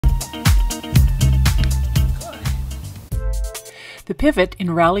The pivot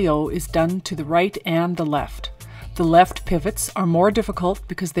in Rally-O is done to the right and the left. The left pivots are more difficult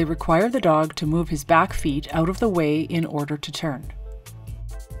because they require the dog to move his back feet out of the way in order to turn.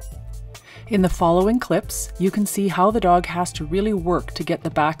 In the following clips, you can see how the dog has to really work to get the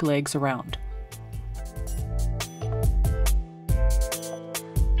back legs around.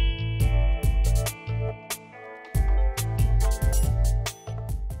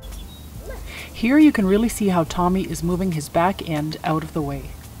 Here you can really see how Tommy is moving his back end out of the way.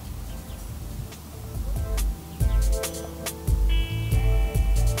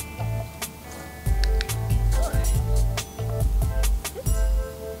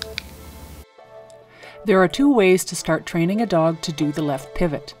 There are two ways to start training a dog to do the left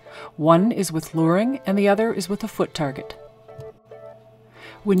pivot. One is with luring and the other is with a foot target.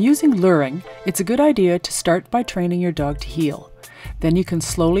 When using luring, it's a good idea to start by training your dog to heel. Then you can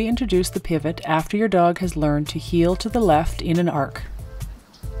slowly introduce the pivot after your dog has learned to heel to the left in an arc.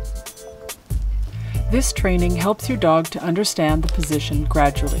 This training helps your dog to understand the position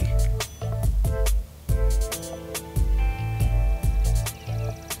gradually.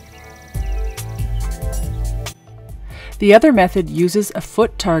 The other method uses a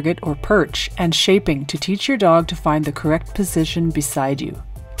foot target or perch and shaping to teach your dog to find the correct position beside you.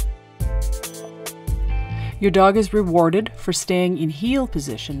 Your dog is rewarded for staying in heel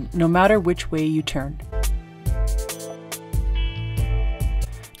position no matter which way you turn.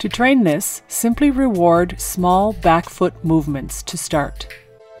 To train this, simply reward small back foot movements to start.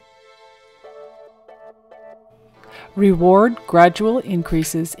 Reward gradual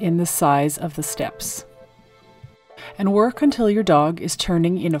increases in the size of the steps. And work until your dog is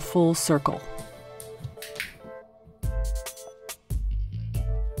turning in a full circle.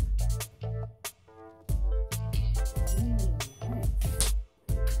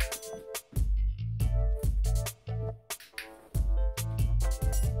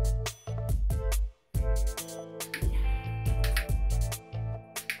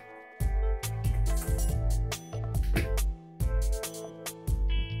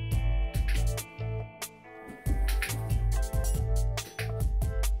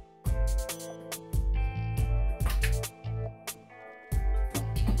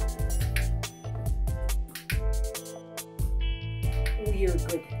 You're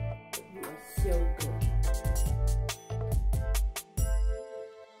good. You are so good.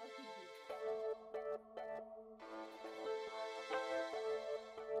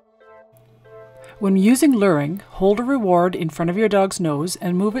 When using luring, hold a reward in front of your dog's nose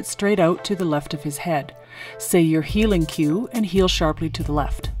and move it straight out to the left of his head. Say your heeling cue and heel sharply to the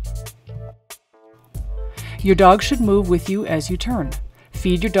left. Your dog should move with you as you turn.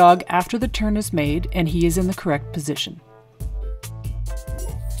 Feed your dog after the turn is made and he is in the correct position.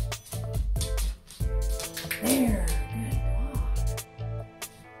 There, good dog.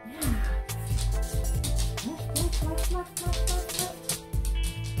 Yeah.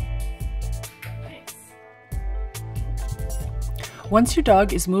 Thanks. Once your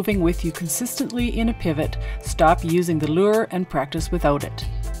dog is moving with you consistently in a pivot, stop using the lure and practice without it.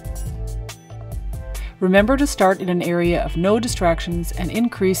 Remember to start in an area of no distractions and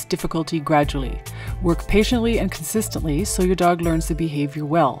increase difficulty gradually. Work patiently and consistently so your dog learns the behavior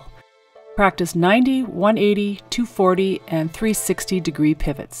well. Practice 90, 180, 240, and 360 degree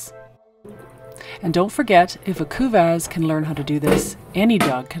pivots. And don't forget, if a Couvaz can learn how to do this, any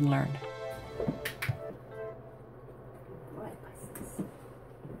dog can learn.